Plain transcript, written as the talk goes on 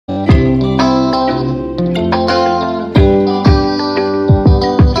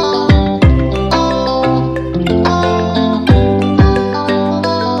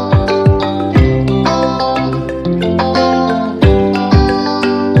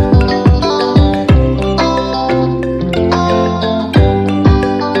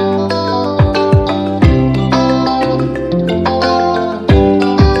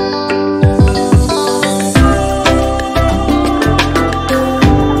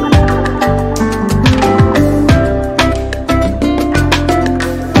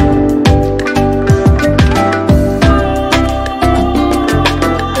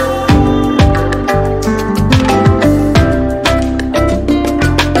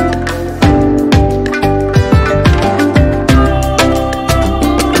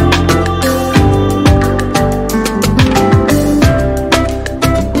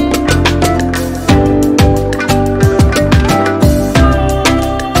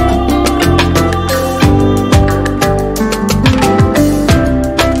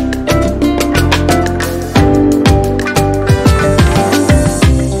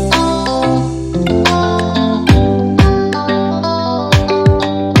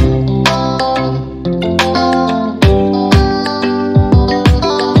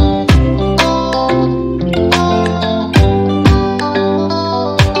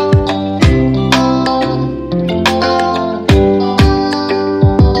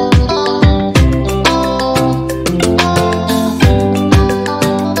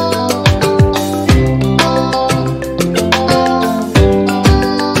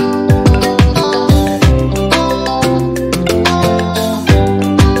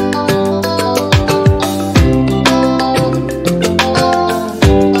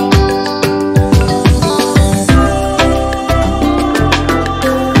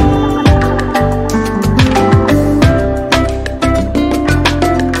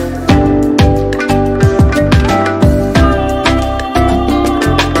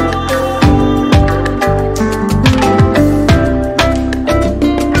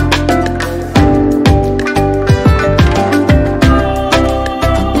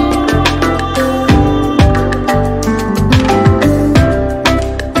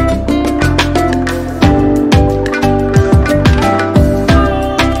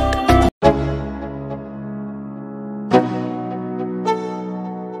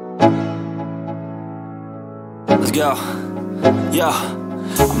Let's go. Yo,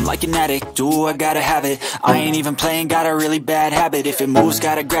 I'm like an addict, do I gotta have it. I ain't even playing, got a really bad habit. If it moves,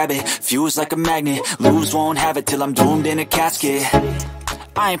 gotta grab it, fuse like a magnet. Lose, won't have it till I'm doomed in a casket.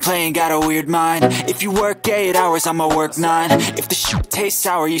 I ain't playing, got a weird mind. If you work 8 hours, I'ma work 9. If the shoot tastes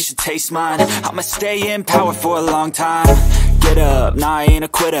sour, you should taste mine. I'ma stay in power for a long time. Get up, nah, I ain't a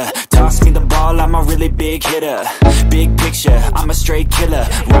quitter. Toss me the ball, I'm a really big hitter. Big picture, I'm a straight killer.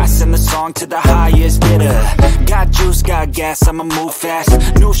 Rising the song to the highest bidder. Got juice, got gas, I'ma move fast.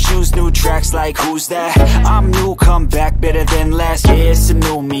 New shoes, new tracks, like who's that? I'm new, come back, better than last. Yeah, it's a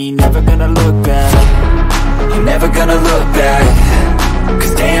new me, never gonna look back. I'm never gonna look back.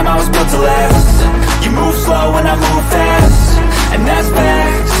 Cause damn, I was built to last. You move slow and I move fast, and that's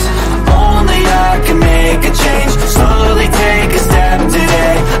facts. Only I can make a change. Slowly take a step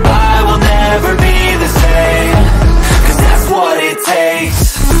today. I will never be the same.